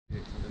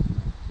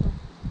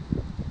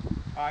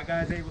Alright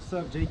guys, hey, what's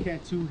up?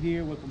 JCan2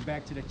 here. Welcome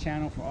back to the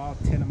channel for all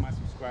 10 of my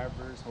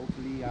subscribers.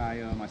 Hopefully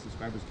my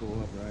subscribers go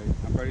up, right?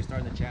 I'm already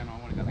starting the channel.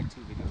 I only got like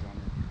 2 videos on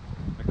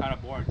it. They're kind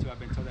of boring too. I've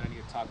been told that I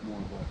need to talk more,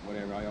 but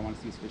whatever. All I want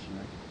to see is fishing,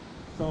 right?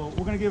 So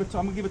I'm gonna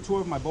give a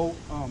tour of my boat.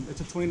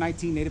 It's a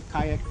 2019 native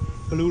kayak,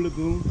 Blue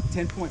Lagoon,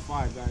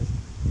 10.5 guys.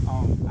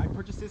 I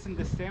purchased this in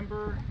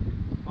December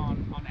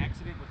on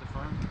accident with the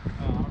firm.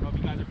 I don't know if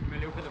you guys are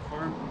familiar with the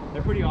firm.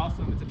 They're pretty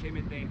awesome. It's a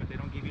payment thing, but they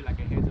don't give you like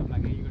a heads up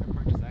like, hey, you're gonna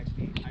purchase. I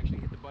actually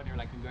hit the button here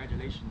like,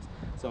 congratulations.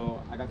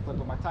 So I got stuck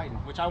with my Titan,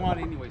 which I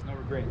wanted anyways, no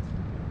regrets.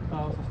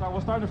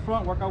 We'll start in the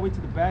front, work our way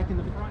to the back. In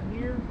the front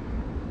here,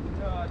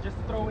 just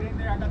to throw it in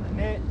there, I got the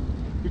net.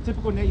 Your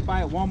typical net you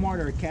buy at Walmart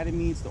or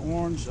Academy. It's the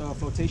orange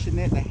flotation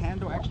net. The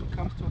handle actually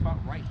comes to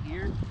about right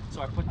here.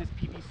 So I put this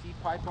PVC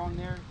pipe on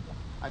there.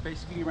 I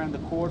basically ran the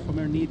cord from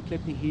underneath,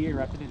 clipped it here,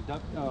 wrapped it in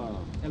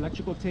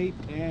electrical tape,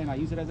 and I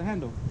use it as a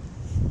handle.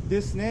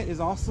 This net is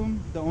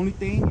awesome. The only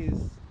thing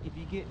is, if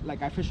you get,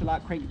 like I fish a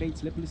lot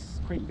crankbaits, lipless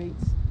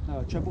crankbaits,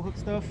 treble hook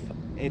stuff,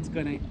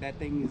 that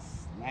thing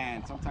is,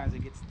 man, sometimes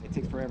it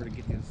takes forever to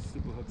get these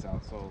super hooks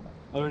out. So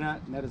other than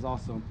that, net is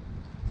awesome.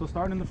 So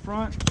starting in the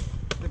front,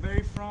 the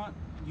very front,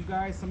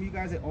 some of you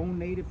guys that own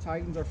native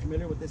Titans are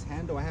familiar with this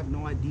handle. I have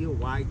no idea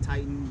why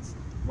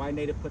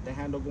native put the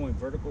handle going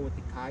vertical with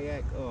the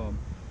kayak.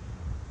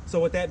 So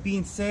with that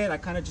being said, I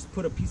kind of just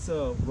put a piece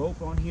of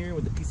rope on here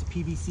with a piece of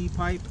PVC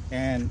pipe,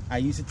 and I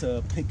use it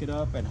to pick it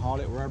up and haul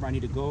it wherever I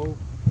need to go.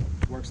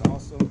 Works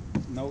awesome,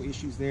 no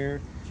issues there.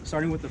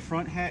 Starting with the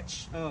front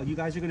hatch, you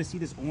guys are going to see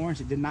this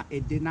orange. It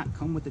did not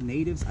come with the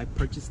natives. I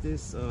purchased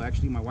this,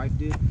 actually my wife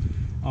did.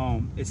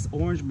 It's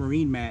orange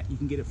marine mat. You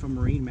can get it from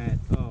Marine Mat.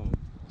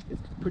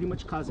 It's pretty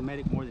much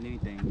cosmetic more than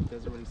anything. It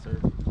doesn't really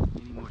serve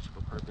any much of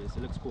a purpose.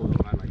 It looks cool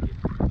though, I like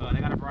it. They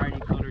got a variety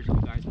of colors if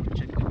you guys want to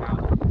check them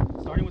out.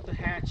 Starting with the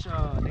hatch,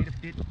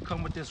 native did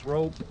come with this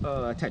rope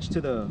attached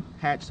to the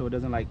hatch so it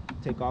doesn't like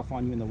take off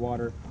on you in the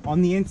water.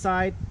 On the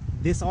inside,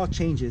 this all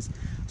changes.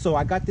 So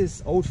I got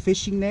this old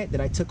fishing net that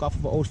I took off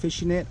of an old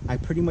fishing net. I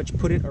pretty much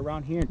put it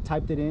around here and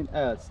typed it in,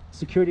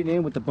 secured it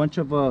in with a bunch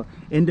of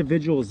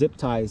individual zip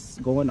ties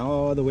going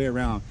all the way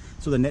around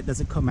so the net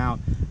doesn't come out.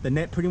 The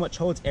net pretty much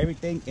holds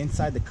everything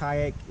inside the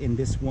kayak in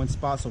this one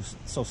spot,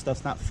 so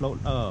stuff's not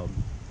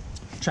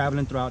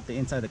traveling throughout the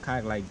inside of the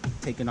kayak, like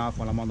taking off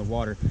while I'm on the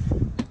water.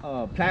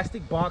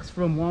 Plastic box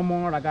from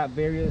Walmart. I got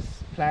various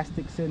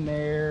plastics in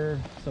there,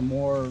 some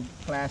more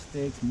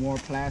plastics.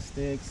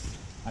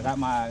 I got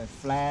my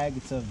flag.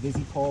 It's a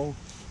Visipole,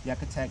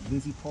 Yakutak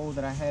Visipole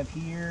that I have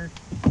here.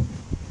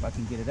 If I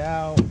can get it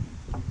out.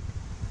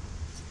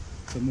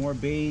 Some more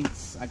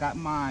baits. I got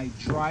my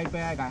dry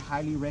bag. I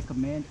highly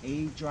recommend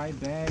a dry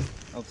bag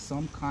of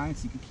some kind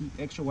so you can keep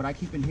extra. What I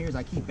keep in here is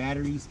I keep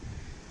batteries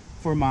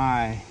for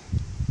my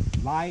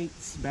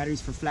lights,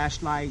 batteries for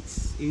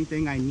flashlights,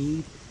 anything I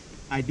need.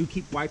 I do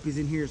keep wipers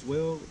in here as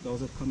well.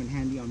 Those have come in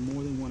handy on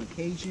more than one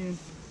occasion,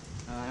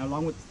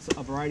 along with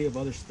a variety of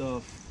other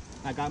stuff.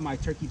 I got my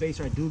turkey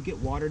baser. I do get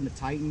water in the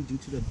Titan due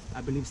to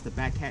I believe it's the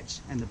back hatch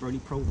and the Berley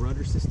Pro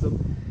rudder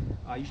system.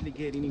 I usually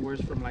get anywhere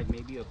from like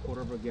maybe a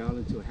quarter of a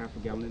gallon to a half a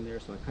gallon in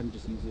there, so I kind of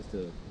just use this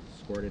to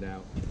squirt it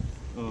out.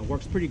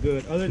 Works pretty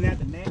good. Other than that,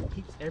 the net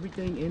keeps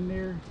everything in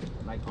there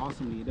like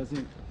awesomely. It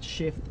doesn't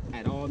shift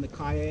at all in the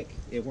kayak.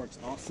 It works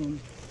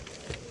awesome.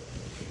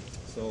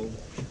 So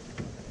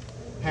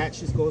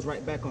hatch just goes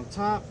right back on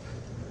top.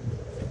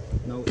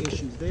 No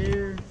issues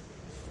there.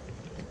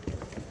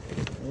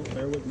 Oh,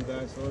 bear with me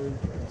guys, sorry.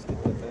 Let's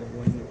get that bad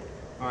boy in there.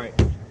 Alright,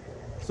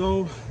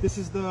 so this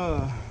is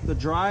the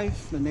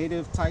drive, the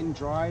native Titan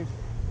drive.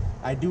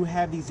 I do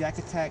have these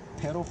Yakutak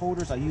pedal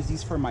holders. I use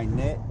these for my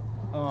net.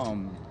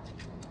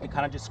 It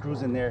kind of just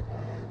screws in there.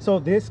 So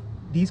these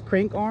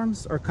crank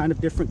arms are kind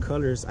of different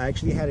colors. I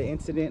actually had an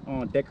incident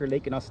on Decker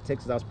Lake in Austin,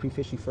 Texas. I was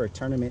pre-fishing for a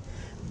tournament.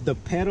 The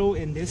pedal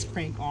in this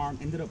crank arm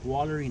ended up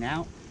watering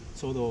out,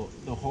 so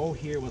the hole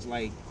here was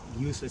like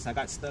useless. I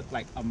got stuck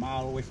like a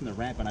mile away from the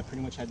ramp and I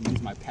pretty much had to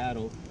use my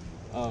paddle.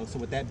 So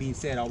with that being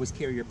said, always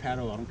carry your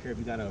paddle. I don't care if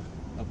you got a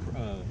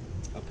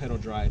pedal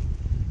drive.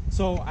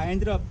 So I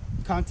ended up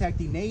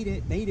contacting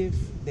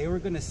native. They were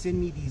gonna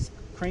send me these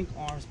crank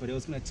arms, but it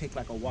was gonna take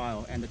like a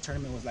while, and the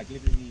tournament was like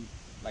literally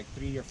like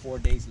 3 or 4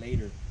 days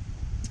later.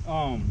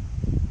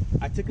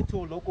 I took it to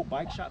a local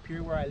bike shop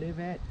here where I live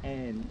at,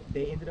 and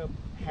they ended up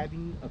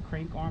having a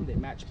crank arm that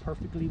matched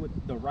perfectly with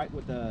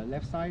the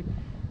left side.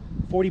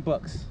 40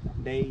 bucks.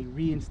 They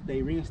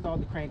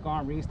reinstalled the crank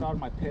arm, reinstalled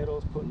my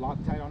pedals, put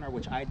Loctite on there,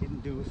 which I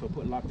didn't do, so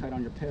put Loctite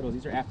on your pedals.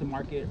 These are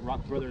aftermarket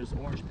Rockbros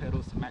orange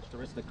pedals to match the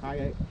rest of the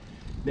kayak.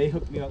 They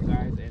hooked me up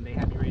guys, and they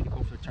had me ready to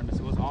go for the tournament,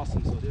 so it was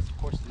awesome. So this of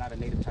course is not a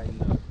native Titan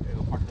part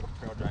of the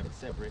Curado drive, it's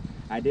separate.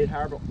 I did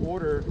however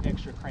order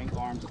extra crank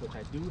arms, which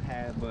I do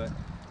have, but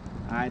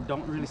I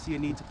don't really see a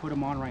need to put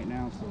them on right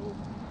now, so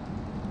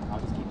I'll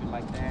just keep it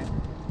like that.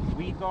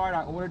 Weed guard,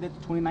 I ordered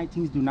it. The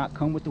 2019s do not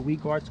come with the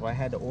weed guard, so I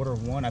had to order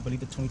one. I believe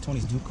the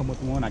 2020s do come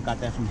with one. I got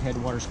that from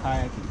Headwaters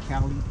Kayak in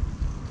Cali.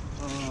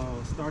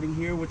 Starting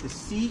here with the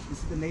seat, this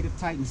is the native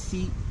Titan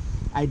seat.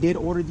 I did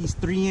order these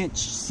 3-inch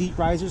seat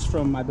risers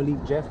from, I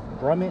believe, Jeff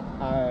Brummett.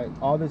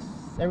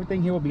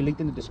 Everything here will be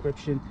linked in the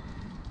description.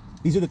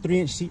 These are the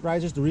 3-inch seat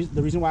risers. The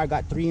reason why I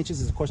got 3 inches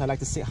is, of course, I like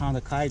to sit high on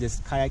the kayak. This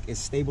kayak is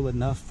stable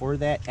enough for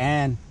that.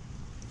 And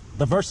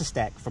the Versa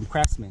Stack from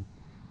Craftsman.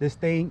 This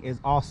thing is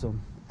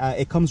awesome.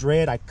 It comes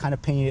red. I kind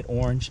of painted it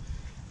orange.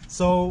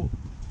 So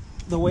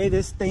the way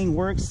this thing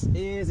works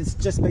is it's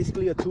just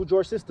basically a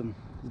 2-drawer system.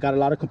 It's got a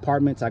lot of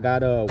compartments. I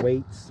got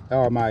weights,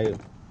 or my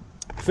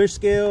fish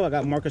scale. I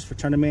got markers for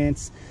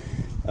tournaments,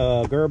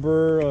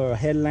 Gerber, a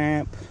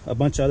headlamp, a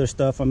bunch of other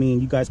stuff. I mean,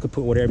 you guys could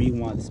put whatever you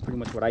want. This is pretty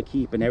much what I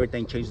keep, and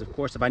everything changes, of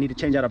course. If I need to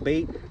change out a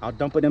bait, I'll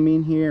dump them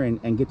in here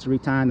and get to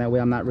retie. That way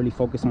I'm not really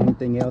focused on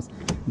anything else.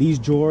 These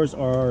drawers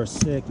are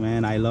sick,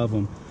 man. I love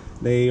them.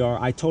 They are,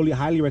 I totally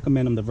highly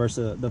recommend them, the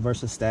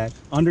Versa Stack.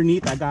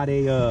 Underneath I got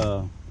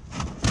a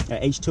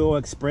H2O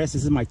Express.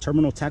 This is my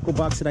terminal tackle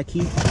box that I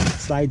keep.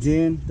 Slides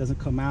in, doesn't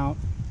come out.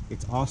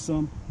 It's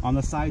awesome. On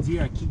the sides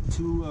here I keep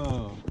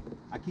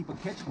I keep a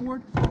catch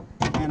board,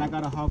 and I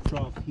got a hog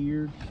trough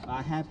here.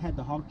 I have had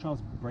the hog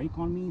troughs break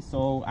on me,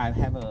 so I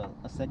have a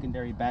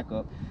secondary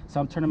backup.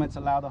 Some tournaments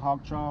allow the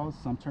hog troughs,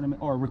 some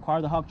tournament or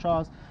require the hog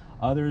troughs.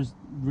 Others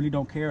really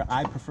don't care.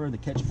 I prefer the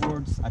catch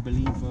boards. I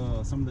believe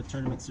some of the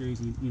tournament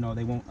series, you know,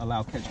 they won't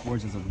allow catch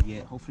boards as of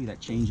yet. Hopefully that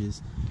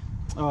changes.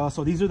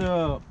 So these are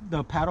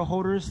the paddle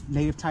holders.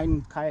 Native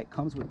Titan kayak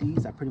comes with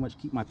these. I pretty much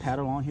keep my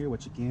paddle on here,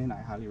 which again,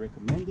 I highly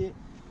recommend it.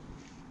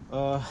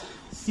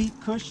 Seat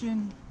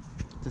cushion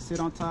to sit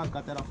on top,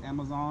 got that off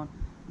Amazon.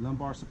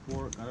 Lumbar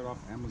support, got it off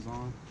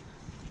Amazon.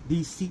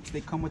 These seats,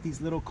 they come with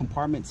these little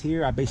compartments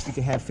here. I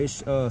basically have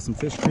some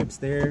fish trips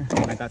there,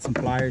 and I got some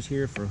pliers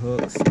here for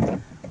hooks.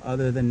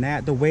 Other than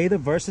that, the way the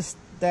Versa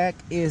Stack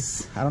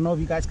is, I don't know if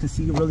you guys can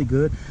see it really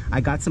good.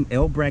 I got some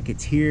L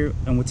brackets here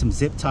and with some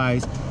zip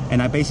ties,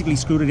 and I basically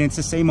screwed it in. It's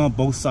the same on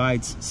both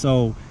sides,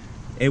 so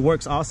it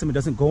works awesome. It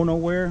doesn't go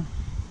nowhere.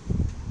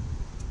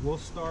 We'll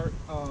start,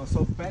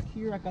 so back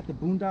here I got the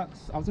Boonedox.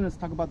 I was going to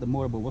talk about the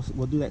motor, but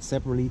we'll do that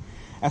separately.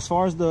 As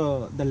far as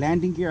the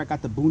landing gear, I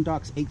got the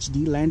Boonedox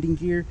HD landing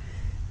gear.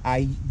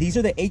 These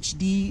are the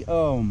HD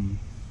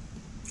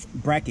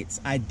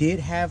brackets. I did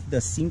have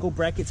the single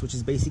brackets, which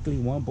is basically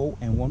one bolt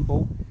and one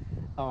bolt.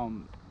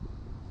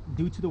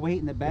 Due to the weight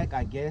in the back,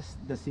 I guess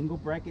the single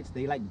brackets,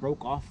 they like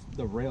broke off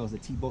the rails. The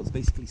T-bolts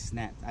basically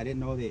snapped. I didn't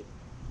know that.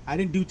 I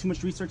didn't do too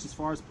much research as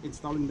far as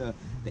installing the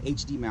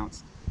HD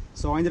mounts.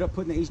 So I ended up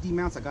putting the HD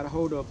mounts. I got a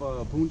hold of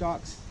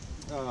Boonedox.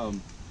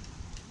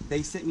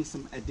 They sent me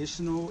some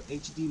additional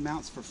HD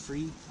mounts for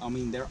free. I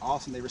mean, they're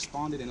awesome. They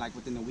responded, and like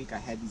within a week I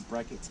had these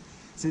brackets.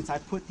 Since I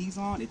put these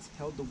on, it's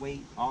held the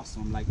weight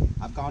awesome. Like,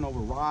 I've gone over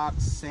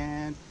rocks,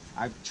 sand.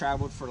 I've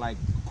traveled for like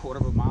a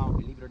quarter of a mile,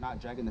 believe it or not,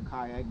 dragging the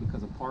kayak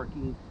because of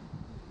parking.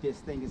 This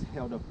thing is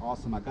held up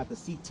awesome. I got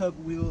the Tug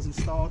Wheels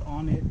installed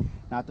on it,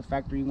 not the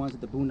factory ones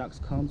that the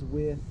Boonedox comes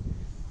with.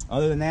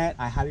 Other than that,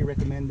 I highly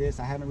recommend this.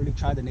 I haven't really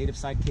tried the Native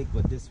Sidekick,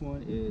 but this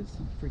one is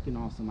freaking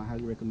awesome. I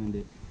highly recommend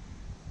it.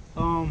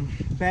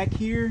 Back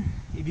here,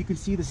 if you can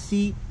see the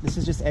seat, this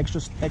is just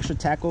extra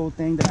tackle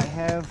thing that I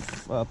have.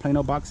 Plain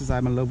old boxes,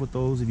 I'm in love with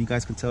those. If you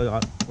guys can tell,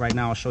 right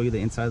now I'll show you the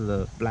inside of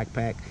the black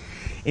pack.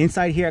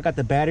 Inside here I got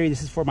the battery.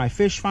 This is for my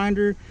fish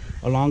finder,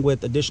 along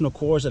with additional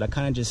cords that I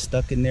kind of just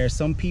stuck in there.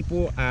 Some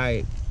people,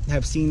 I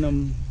have seen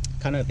them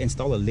kind of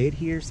install a lid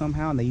here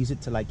somehow, and they use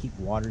it to like keep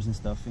waters and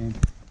stuff in.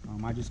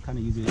 I just kind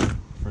of use it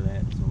for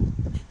that. So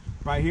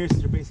right here, this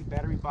is your basic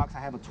battery box. I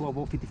have a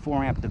 12-volt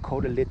 54 amp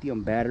Kota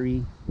lithium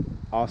battery.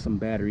 Awesome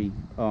battery.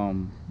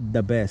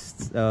 The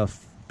best.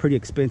 Pretty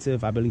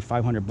expensive, I believe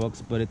 500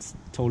 bucks, but it's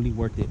totally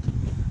worth it.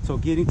 So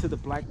getting to the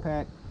black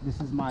pack,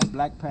 this is my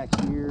black pack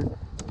here.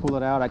 Pull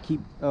it out. I keep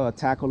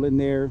tackle in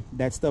there.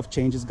 That stuff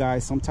changes,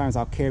 guys. Sometimes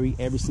I'll carry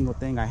every single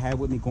thing I have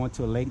with me going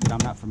to a lake that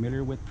I'm not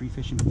familiar with,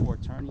 pre-fishing before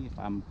tourney. If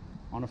I'm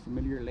on a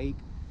familiar lake,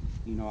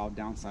 you know, I'll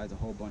downsize a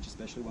whole bunch,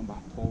 especially when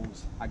behind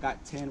poles. I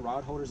got 10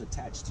 rod holders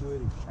attached to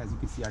it. As you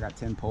can see, I got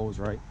 10 poles,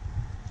 right?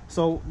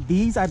 So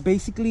these, I kind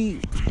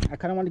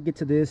of want to get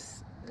to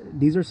this.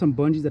 These are some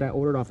bungees that I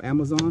ordered off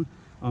Amazon.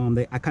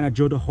 I kind of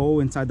drilled a hole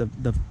inside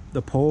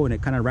the pole, and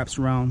it kind of wraps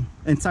around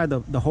inside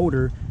the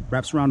holder,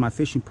 wraps around my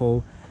fishing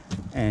pole,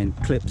 and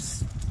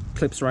clips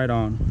right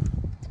on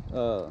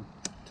to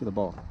the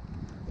ball.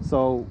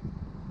 So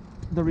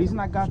the reason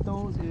I got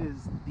those is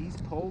these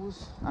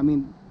poles. I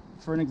mean,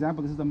 for an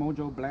example, this is the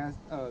Mojo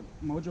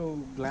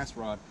glass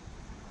rod.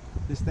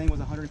 This thing was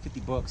 150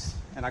 bucks,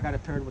 and I got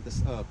it paired with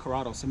this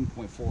Curado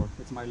 7.4.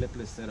 It's my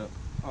lipless setup.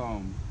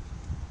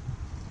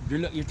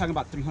 You're talking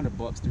about 300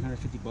 bucks,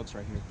 350 bucks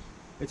right here.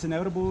 It's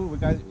inevitable.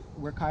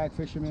 We're kayak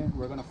fishermen.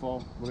 We're gonna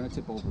fall. We're gonna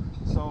tip over.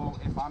 So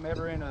if I'm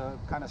ever in a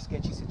kind of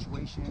sketchy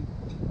situation,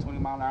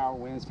 20-mile-an-hour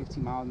winds,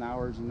 15 miles an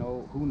hour, you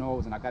know, who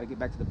knows? And I got to get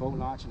back to the boat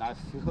launch, and I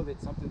feel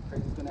that something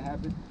crazy is gonna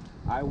happen.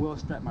 I will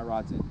strap my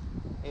rods in.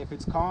 If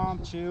it's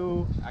calm,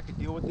 chill, I can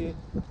deal with it.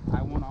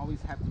 I won't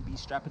always have to be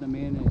strapping them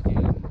in and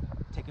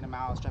taking them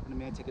out, strapping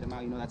them in, taking them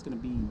out. You know, that's gonna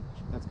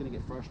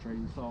get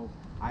frustrating. So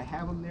I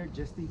have them there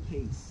just in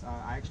case.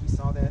 I actually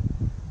saw that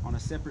on a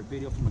separate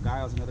video from a guy.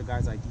 It was another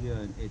guy's idea,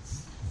 and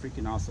it's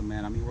freaking awesome,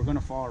 man. I mean, we're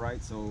gonna fall,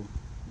 right? So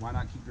why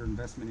not keep your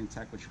investment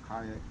intact with your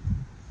kayak?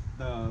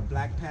 The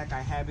black pack,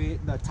 I have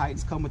it. The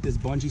Titans come with this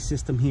bungee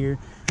system here.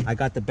 I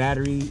got the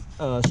battery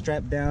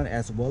strapped down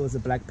as well as the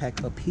black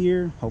pack up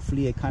here.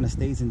 Hopefully it kind of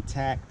stays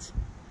intact.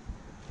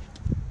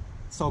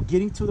 So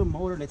getting to the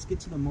motor, let's get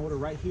to the motor.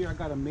 Right here I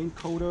got a Minn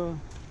Kota.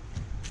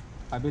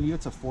 I believe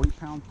it's a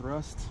 40-pound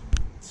thrust.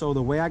 So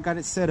the way I got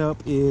it set up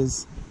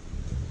is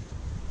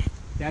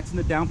that's in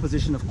the down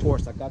position. Of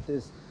course, I got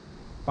this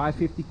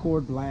 550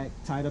 cord black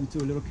tied up to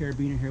a little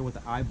carabiner here with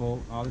the eye bolt,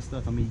 all this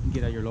stuff. I mean, you can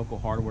get at your local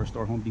hardware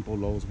store, Home Depot,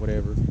 Lowe's,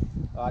 whatever.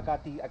 I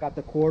got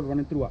the cord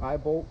running through an eye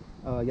bolt,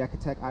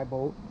 Yakutech eye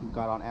bolt. You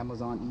got on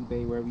Amazon,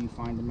 eBay, wherever you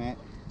find them at.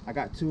 I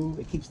got two.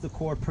 It keeps the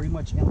cord pretty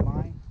much in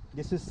line.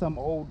 This is some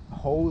old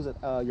hose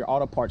at your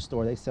auto parts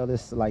store. They sell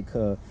this like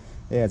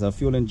yeah, it's a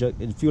fuel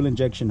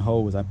injection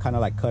hose. I kind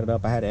of like cut it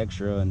up. I had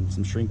extra and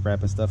some shrink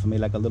wrap and stuff. I made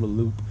like a little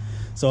loop.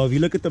 So if you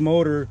look at the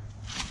motor,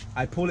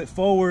 I pull it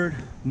forward,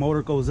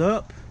 motor goes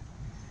up,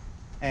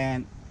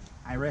 and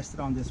I rest it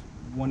on this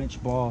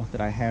 1-inch ball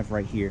that I have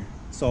right here.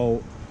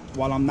 So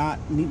while I'm not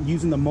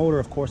using the motor,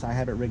 of course, I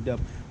have it rigged up.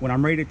 When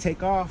I'm ready to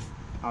take off,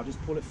 I'll just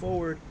pull it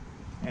forward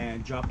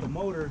and drop the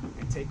motor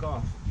and take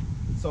off.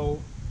 So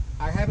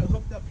I have it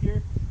hooked up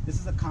here. This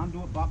is a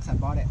conduit box I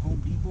bought at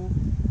Home Depot.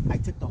 I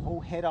took the whole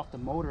head off the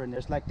motor, and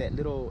there's like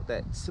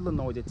that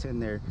solenoid that's in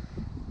there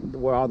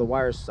where all the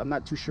wires, I'm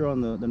not too sure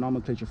on the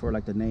nomenclature for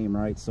like the name,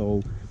 right?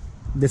 So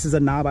this is a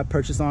knob I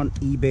purchased on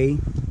eBay.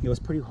 It was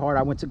pretty hard.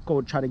 I went to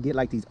go try to get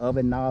like these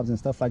oven knobs and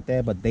stuff like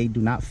that, but they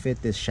do not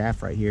fit this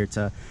shaft right here. It's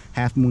a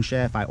half moon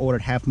shaft. I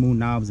ordered half moon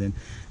knobs and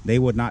they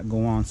would not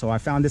go on. So I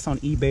found this on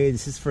eBay.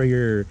 This is for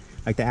your,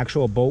 like the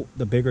actual boat,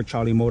 the bigger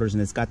Charlie motors,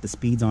 and it's got the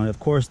speeds on it. Of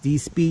course,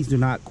 these speeds do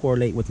not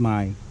correlate with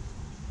my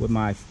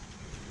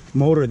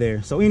motor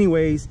there. So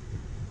anyways,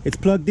 it's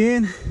plugged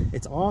in,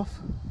 it's off.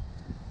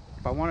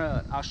 If I want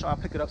to, I'll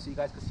pick it up so you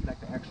guys can see like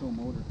the actual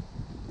motor.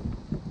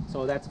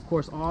 So that's of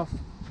course off.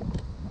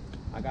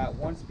 I got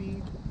 1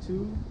 speed,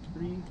 2,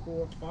 3,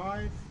 4,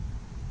 5,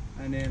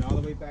 and then all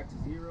the way back to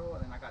 0,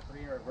 and then I got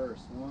 3 in reverse.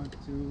 1,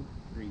 2,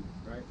 3,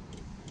 right?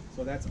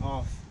 So that's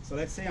off. So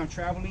let's say I'm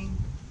traveling.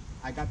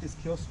 I got this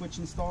kill switch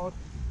installed.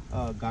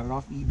 Got it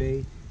off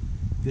eBay.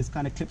 This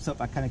kind of clips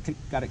up. I kind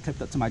of got it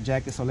clipped up to my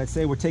jacket. So let's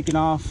say we're taking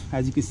off.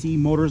 As you can see,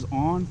 motor's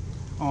on.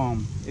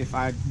 If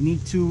I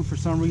need to, for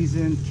some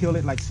reason, kill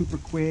it like super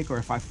quick, or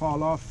if I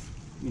fall off,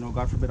 you know,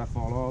 God forbid I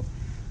fall off,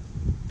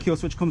 kill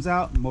switch comes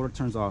out, motor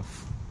turns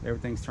off,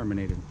 everything's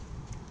terminated.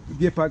 You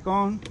get back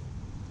on,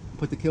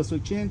 put the kill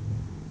switch in,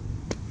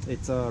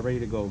 it's ready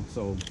to go.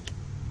 So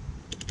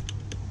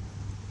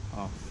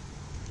off.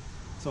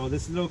 So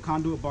this little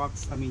conduit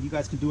box, I mean, you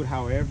guys can do it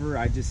however.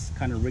 I just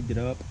kind of rigged it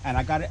up, and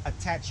I got it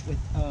attached with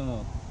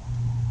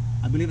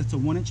I believe it's a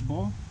 1-inch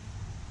ball.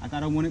 I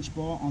got a 1-inch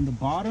ball on the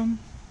bottom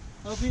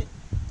of it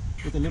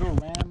with a little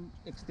ram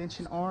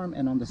extension arm,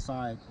 and on the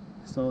side.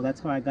 So that's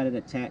how I got it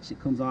attached.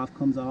 It comes off,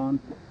 comes on.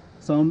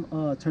 Some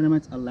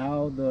tournaments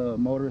allow the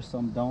motor,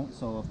 some don't,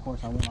 so of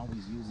course I won't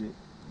always use it.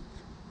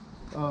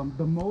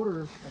 The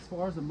motor, as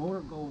far as the motor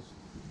goes,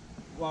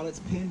 while it's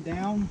pinned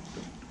down,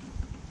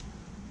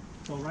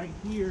 so right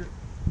here,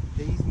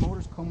 these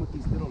motors come with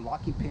these little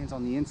locking pins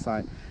on the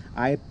inside.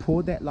 I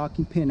pulled that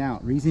locking pin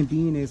out. Reason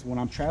being is when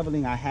I'm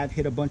traveling, I have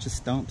hit a bunch of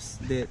stumps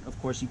that of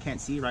course you can't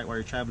see right while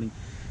you're traveling.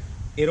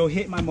 It'll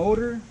hit my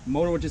motor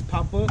will just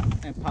pop up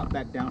and pop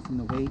back down from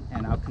the weight,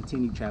 and I'll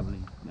continue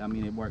traveling. I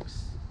mean, it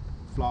works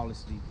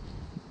flawlessly.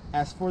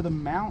 As for the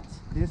mount,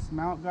 this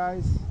mount,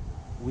 guys,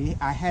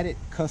 I had it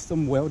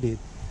custom welded.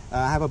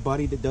 I have a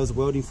buddy that does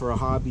welding for a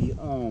hobby.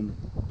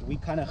 We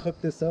kind of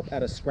hooked this up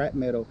out of scrap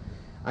metal.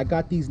 I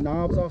got these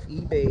knobs off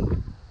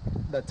eBay.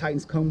 The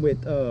Titans come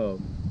with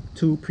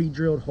 2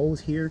 pre-drilled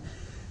holes here.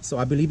 So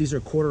I believe these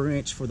are 1/4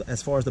 inch for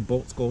as far as the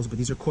bolts goes, but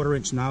these are 1/4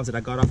 inch knobs that I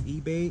got off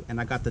eBay,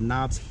 and I got the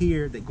knobs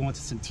here that go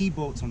into some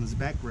T-bolts on this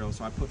back rail.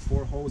 So I put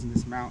 4 holes in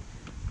this mount.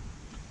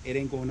 It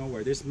ain't going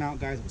nowhere. This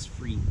mount, guys, was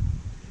free.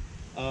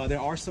 There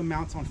are some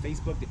mounts on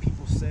Facebook that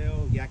people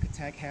sell.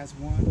 Yakutech has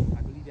one.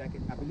 I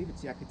believe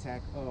it's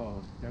Yakutech.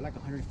 They're like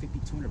 150,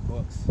 200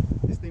 bucks.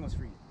 This thing was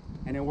free,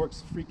 and it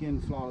works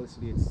freaking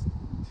flawlessly. It's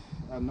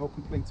no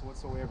complaints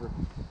whatsoever.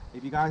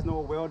 If you guys know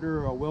a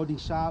welder or a welding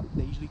shop,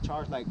 they usually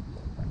charge like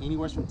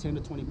anywhere from 10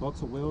 to 20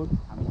 bucks a weld.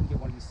 I mean, you can get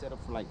one of these set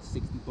up for like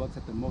 60 bucks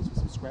at the most with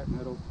some scrap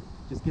metal.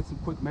 Just get some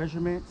quick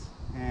measurements,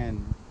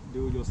 and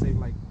dude, you'll save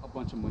like a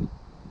bunch of money.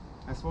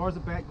 As far as the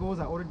back goes,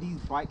 I ordered these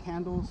bike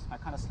handles. I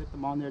kind of slipped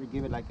them on there to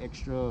give it like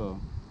extra,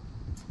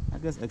 I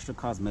guess, extra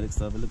cosmetic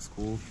stuff. It looks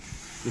cool.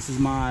 This is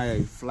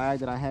my flag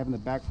that I have in the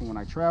back for when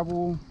I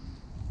travel.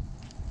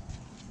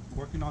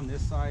 Working on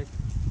this side.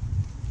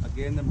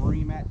 Again, the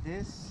marine mat.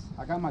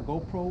 I got my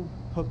GoPro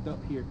hooked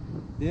up here.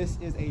 This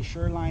is a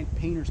Shoreline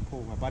painter's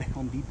pole. I bought it at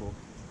Home Depot.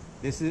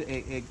 This is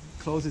it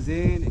closes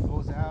in, it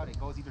goes out, it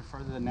goes even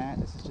further than that.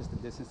 This is just the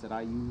distance that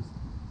I use.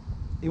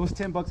 It was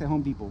 10 bucks at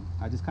Home Depot.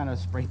 I just kind of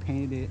spray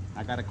painted it.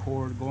 I got a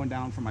cord going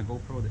down from my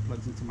GoPro that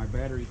plugs into my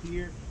battery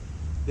here.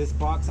 This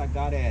box I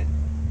got at,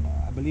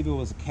 I I believe it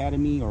was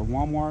Academy or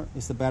Walmart.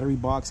 It's the battery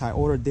box. I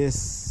ordered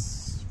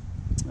this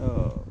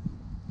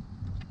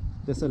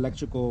this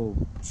electrical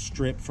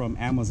strip from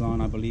Amazon.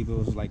 I believe it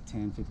was like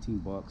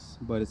 10-15 bucks,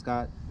 but it's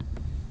got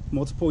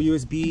multiple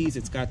USBs.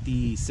 It's got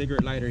the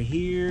cigarette lighter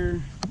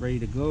here, ready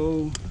to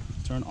go.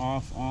 Turn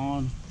off,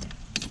 on,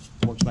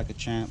 works like a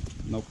champ,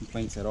 no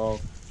complaints at all.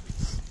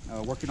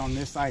 Working on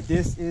this side,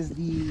 this is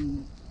the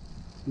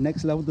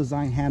Next Level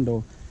Design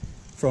handle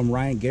from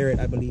Ryan Garrett,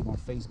 I believe, on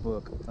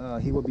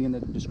Facebook. He will be in the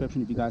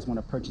description if you guys want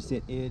to purchase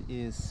it. It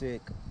is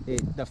sick.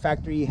 The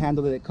factory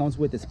handle that it comes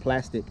with is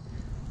plastic.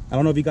 I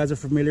don't know if you guys are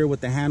familiar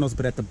with the handles,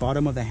 but at the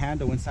bottom of the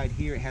handle inside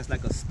here, it has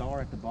like a star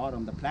at the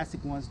bottom. The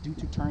plastic ones, due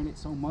to turn it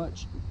so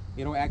much,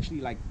 it'll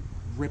actually like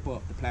rip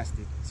up the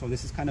plastic. So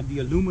this is kind of the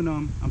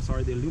aluminum,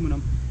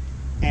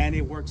 and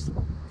it works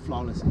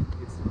flawlessly.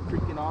 It's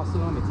freaking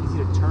awesome. It's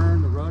easy to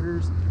turn. The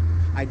rudders,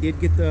 I did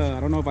get the, I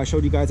don't know if I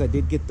showed you guys, I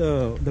did get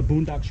the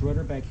Boonedox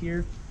Rudder back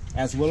here,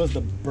 as well as the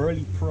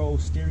Berley Pro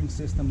steering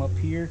system up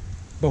here.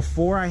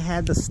 Before I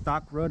had the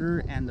stock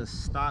rudder and the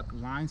stock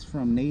lines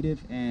from Native,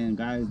 and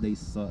guys, they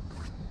suck.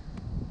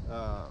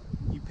 I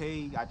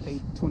paid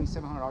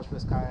 $2,700 for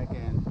this kayak,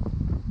 and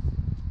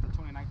for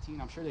 2019,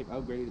 I'm sure they've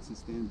upgraded it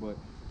since then, but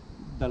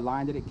the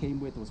line that it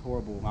came with was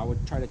horrible. I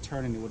would try to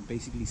turn and it would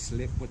basically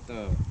slip with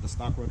the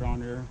stock rudder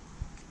on there.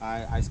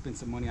 I spent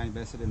some money. I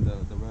invested in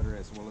the rudder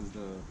as well as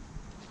the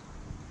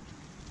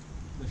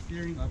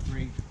steering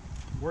upgrade.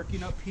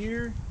 Working up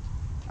here,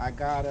 I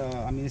got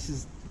I mean, this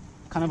is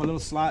kind of a little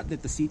slot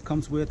that the seat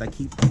comes with. I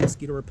keep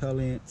mosquito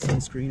repellent,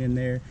 sunscreen in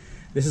there.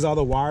 This is all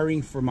the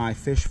wiring for my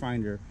fish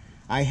finder.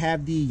 I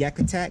have the Yak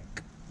Attack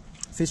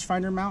fish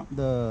finder mount,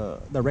 the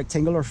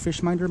rectangular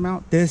fish finder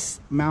mount. This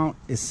mount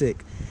is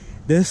sick.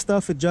 This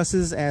stuff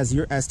adjusts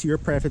as to your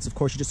preference. Of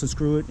course, you just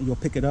unscrew it and you'll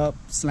pick it up,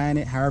 slant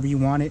it however you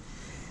want it.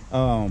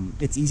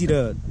 It's easy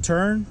to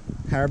turn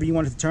however you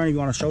want it to turn. If you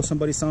want to show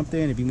somebody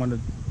something, if you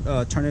want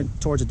to turn it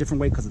towards a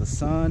different way because of the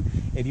sun,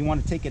 if you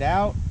want to take it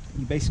out,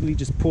 you basically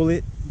just pull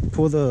it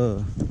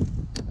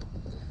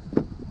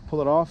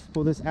off,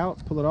 pull this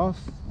out, pull it off.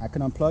 I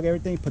can unplug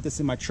everything, put this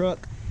in my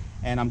truck,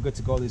 and I'm good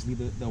to go. Just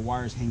leave the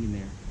wires hanging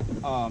there.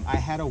 I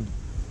had a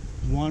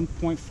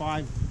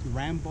 1.5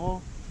 ram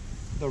ball.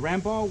 The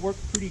ram ball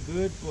worked pretty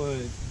good, but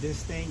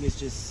this thing is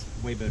just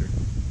way better.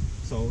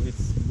 So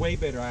it's way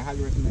better. I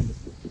highly recommend it.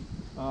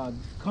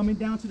 Coming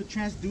down to the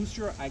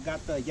transducer, I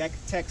got the Yak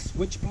Attack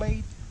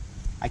switchblade.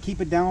 I keep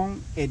it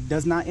down. It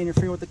does not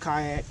interfere with the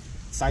kayak.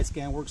 Side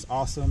scan works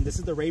awesome. This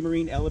is the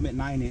Raymarine Element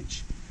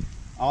 9-inch.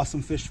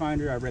 Awesome fish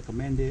finder. I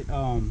recommend it.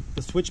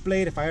 The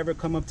switchblade, if I ever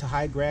come up to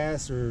high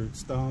grass or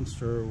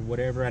stumps or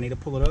whatever, I need to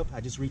pull it up,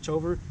 I just reach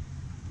over,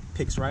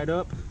 picks right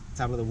up, it's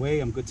out of the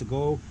way, I'm good to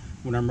go.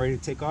 When I'm ready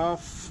to take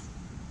off,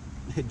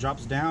 it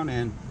drops down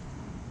and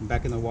I'm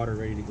back in the water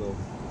ready to go.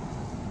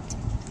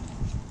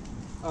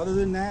 Other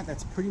than that,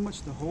 that's pretty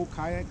much the whole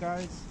kayak,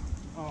 guys.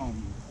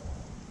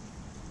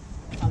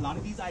 A lot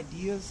of these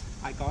ideas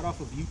I got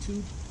off of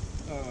YouTube.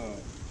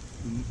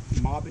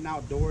 Mobbing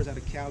Outdoors out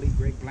of Cali,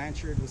 Greg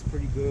Blanchard was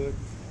pretty good,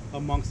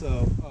 amongst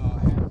a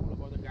handful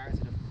of other guys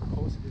that have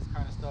posted this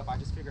kind of stuff. I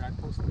just figured I'd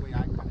post the way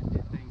I kind of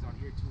did things on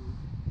here too.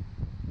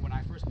 When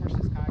I first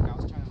purchased this kayak, I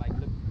was trying to like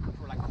look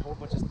for like a whole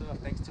bunch of stuff.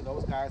 Thanks to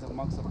those guys,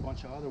 amongst a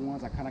bunch of other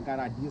ones, I kind of got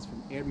ideas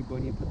from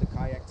everybody and put the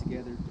kayak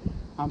together.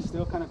 I'm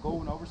still kind of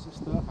going over some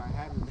stuff. I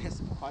have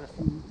invested quite a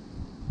few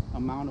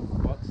amount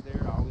of bucks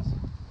there. I always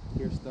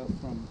hear stuff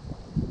from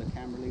the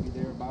camera lady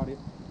there about it.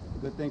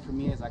 The good thing for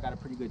me is I got a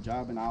pretty good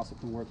job, and I also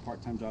can work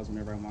part-time jobs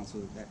whenever I want, so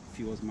that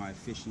fuels my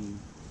fishing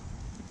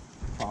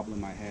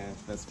problem I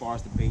have as far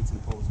as the baits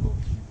and poles go.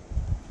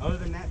 Other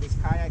than that, this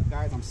kayak,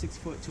 guys, I'm 6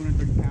 foot,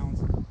 230 pounds.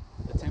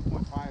 The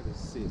 10.5 is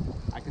sick.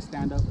 I can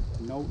stand up,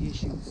 no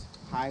issues.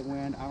 High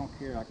wind, I don't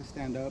care. I can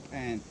stand up,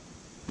 and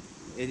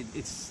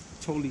it's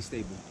totally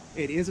stable.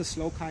 It is a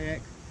slow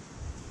kayak.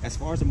 As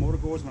far as the motor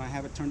goes, when I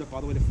have it turned up all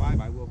the way to 5,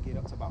 I will get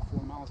up to about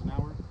 4 miles an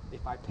hour.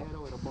 If I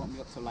pedal, it'll bump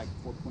me up to like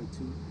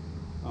 4.2.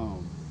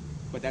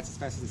 But that's as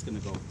fast as it's gonna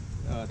go.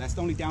 That's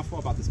the only downfall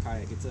about this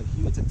kayak. It's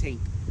a tank,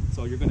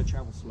 so you're gonna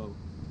travel slow.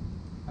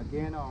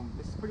 Again,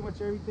 this is pretty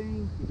much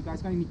everything. If you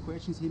guys got any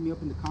questions, hit me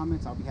up in the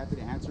comments. I'll be happy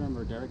to answer them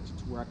or direct you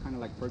to where I kind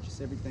of like purchase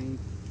everything.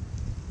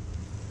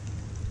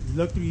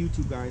 Look through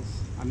YouTube, guys.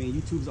 I mean,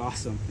 YouTube's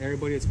awesome.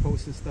 Everybody that's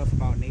posting stuff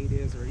about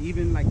natives or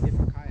even like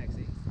different kayaks,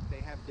 they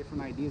have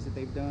different ideas that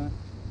they've done.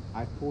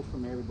 I've pulled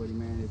from everybody,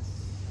 man.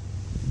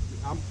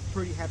 I'm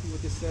pretty happy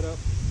with this setup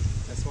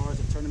as far as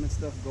the tournament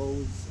stuff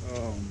goes.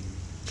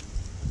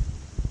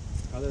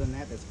 Other than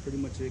that, that's pretty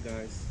much it,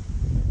 guys.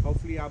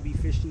 Hopefully I'll be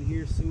fishing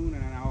here soon,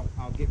 and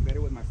I'll get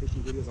better with my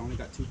fishing videos. I only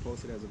got 2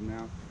 posted as of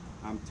now.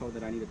 I'm told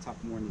that I need to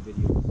talk more in the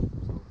videos,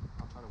 so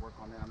I'll try to work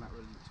on that. I'm not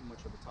really too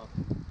much of a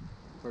talking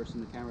person.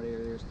 The camera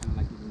there is kind of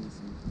like giving me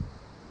some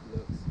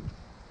looks.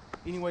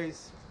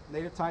 Anyways,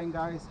 Native Titan,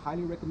 guys,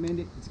 highly recommend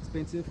it. It's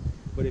expensive,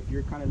 but if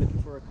you're kind of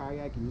looking for a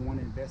kayak and you want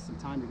to invest some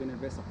time, you're going to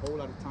invest a whole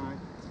lot of time,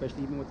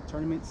 especially even with the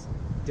tournaments.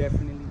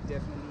 Definitely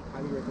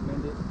highly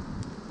recommend it.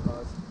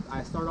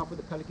 I started off with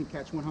the Pelican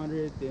Catch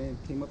 100, then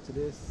came up to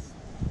this.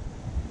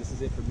 This is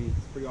is it for me.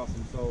 It's pretty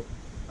awesome. So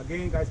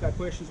again, guys, got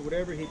questions or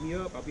whatever, hit me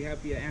up. I'll be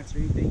happy to answer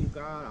anything you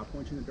got. I'll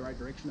point you in the right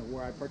direction of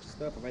where I purchased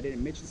stuff. If I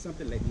didn't mention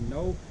something, let me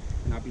know,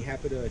 and I'll be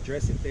happy to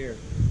address it there.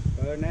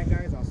 But other than that,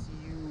 guys, I'll see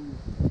you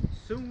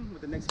soon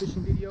with the next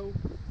fishing video.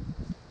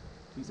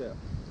 Peace out.